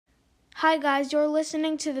Hi guys, you're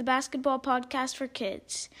listening to the Basketball Podcast for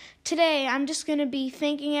Kids. Today, I'm just going to be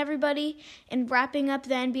thanking everybody and wrapping up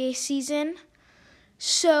the NBA season.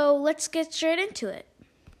 So, let's get straight into it.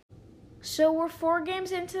 So, we're 4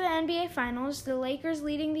 games into the NBA Finals, the Lakers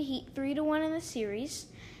leading the Heat 3-1 in the series.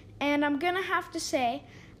 And I'm going to have to say,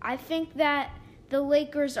 I think that the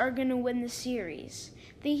Lakers are going to win the series.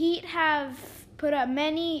 The Heat have put up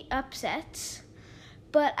many upsets.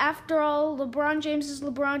 But after all, LeBron James is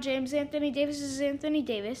LeBron James, Anthony Davis is Anthony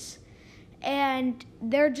Davis, and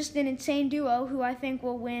they're just an insane duo who I think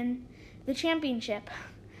will win the championship.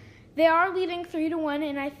 They are leading 3-1,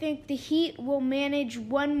 and I think the Heat will manage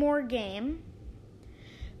one more game.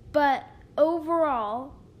 But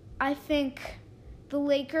overall, I think the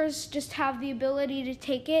Lakers just have the ability to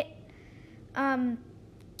take it.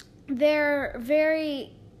 They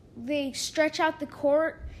stretch out the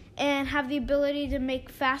court and have the ability to make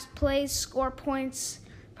fast plays, score points,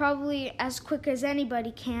 probably as quick as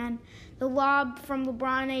anybody can. The lob from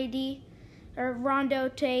Rondo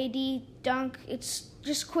to AD dunk, it's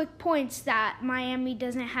just quick points that Miami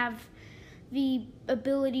doesn't have the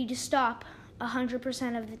ability to stop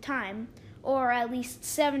 100% of the time, or at least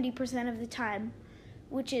 70% of the time,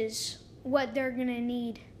 which is what they're going to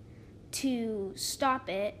need to stop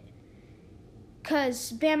it.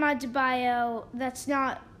 Because Bam Adebayo,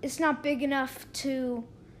 it's not big enough to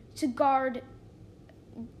guard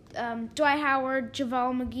Dwight Howard,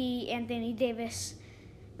 JaVale McGee, Anthony Davis.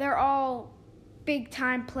 They're all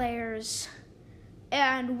big-time players.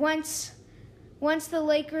 And once the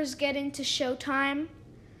Lakers get into showtime,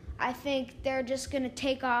 I think they're just going to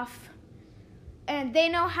take off. And they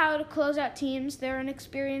know how to close out teams. They're an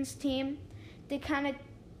experienced team. They kind of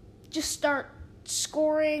just start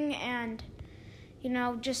scoring and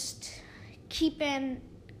just keep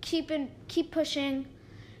pushing,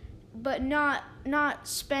 but not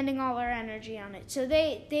spending all our energy on it. So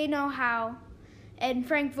they know how, and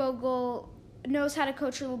Frank Vogel knows how to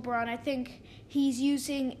coach LeBron. I think he's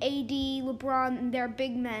using AD, LeBron, and their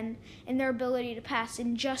big men and their ability to pass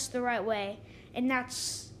in just the right way, and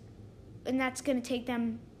that's going to take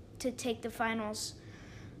them to take the finals.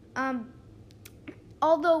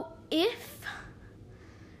 Although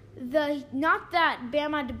not that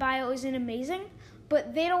Bam Adebayo isn't amazing,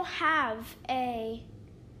 but they don't have a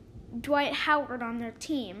Dwight Howard on their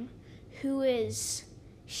team who is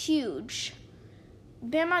huge.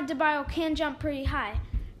 Bam Adebayo can jump pretty high,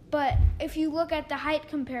 but if you look at the height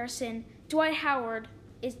comparison, Dwight Howard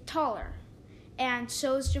is taller, and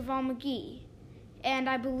so is JaVale McGee, and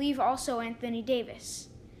I believe also Anthony Davis.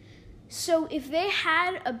 So if they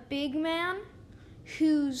had a big man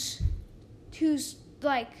who's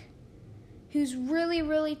really,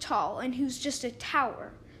 really tall and who's just a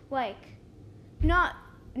tower, not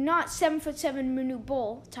 7'7" Manu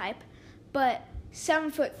Bol type, but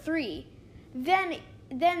 7'3", then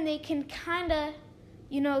they can kind of,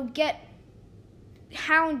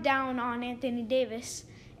 hound down on Anthony Davis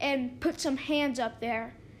and put some hands up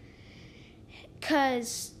there.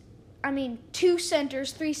 'Cause 2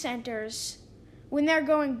 centers, 3 centers, when they're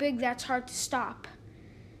going big, that's hard to stop.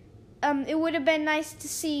 It would have been nice to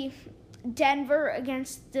see Denver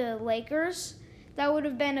against the Lakers. That would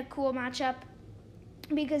have been a cool matchup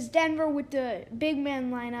because Denver with the big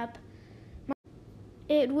man lineup,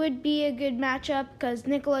 it would be a good matchup because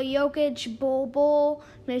Nikola Jokic, Bol,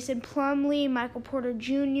 Mason Plumlee, Michael Porter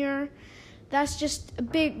Jr. That's a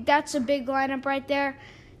big lineup right there.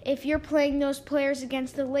 If you're playing those players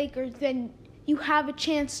against the Lakers, then you have a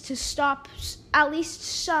chance to stop at least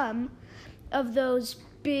some of those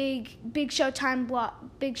big Showtime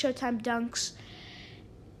dunks,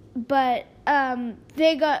 but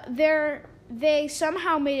they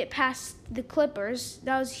somehow made it past the Clippers.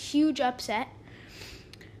 That was a huge upset,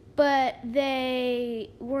 but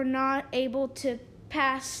they were not able to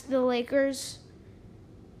pass the Lakers,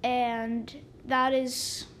 and that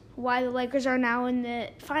is why the Lakers are now in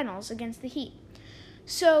the finals against the Heat.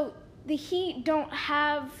 So the Heat don't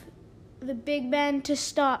have the big men to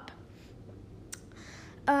stop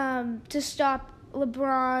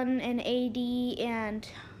LeBron and AD and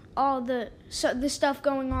all the stuff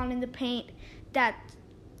going on in the paint that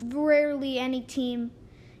rarely any team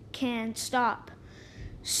can stop.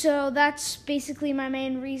 So that's basically my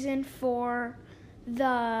main reason for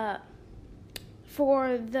the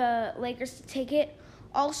Lakers to take it.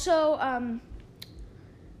 Also,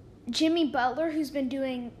 Jimmy Butler, who's been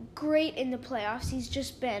doing great in the playoffs, he's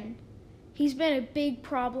been a big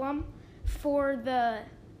problem for the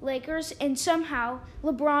Lakers, and somehow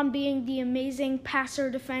LeBron, being the amazing passer,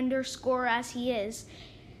 defender, scorer as he is,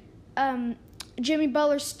 Jimmy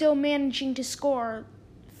Butler's still managing to score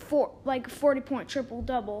 40-point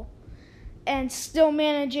triple-double, and still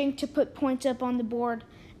managing to put points up on the board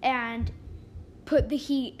and put the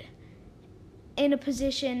Heat in a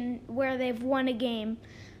position where they've won a game.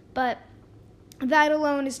 But that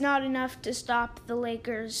alone is not enough to stop the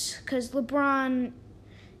Lakers, because LeBron,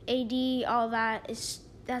 AD, all that is,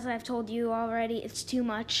 as I've told you already, it's too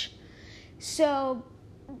much. So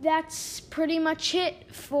that's pretty much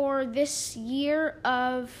it for this year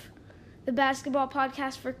of the Basketball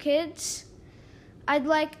Podcast for Kids. I'd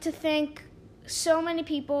like to thank so many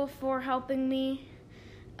people for helping me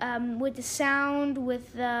with the sound,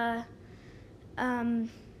 with the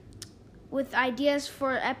with ideas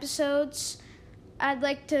for episodes. I'd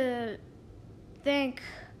like to thank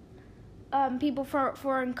people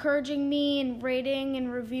for encouraging me and rating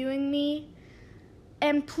and reviewing me.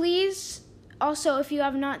 And please, also, if you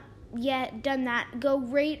have not yet done that, go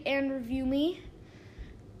rate and review me,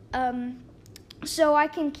 so I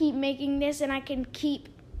can keep making this and I can keep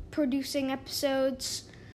producing episodes.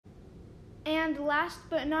 And last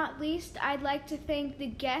but not least, I'd like to thank the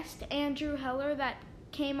guest, Andrew Heller, that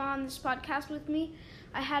came on this podcast with me.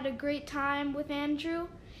 I had a great time with Andrew.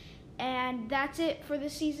 And that's it for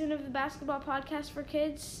this season of the Basketball Podcast for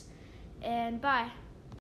Kids. And bye.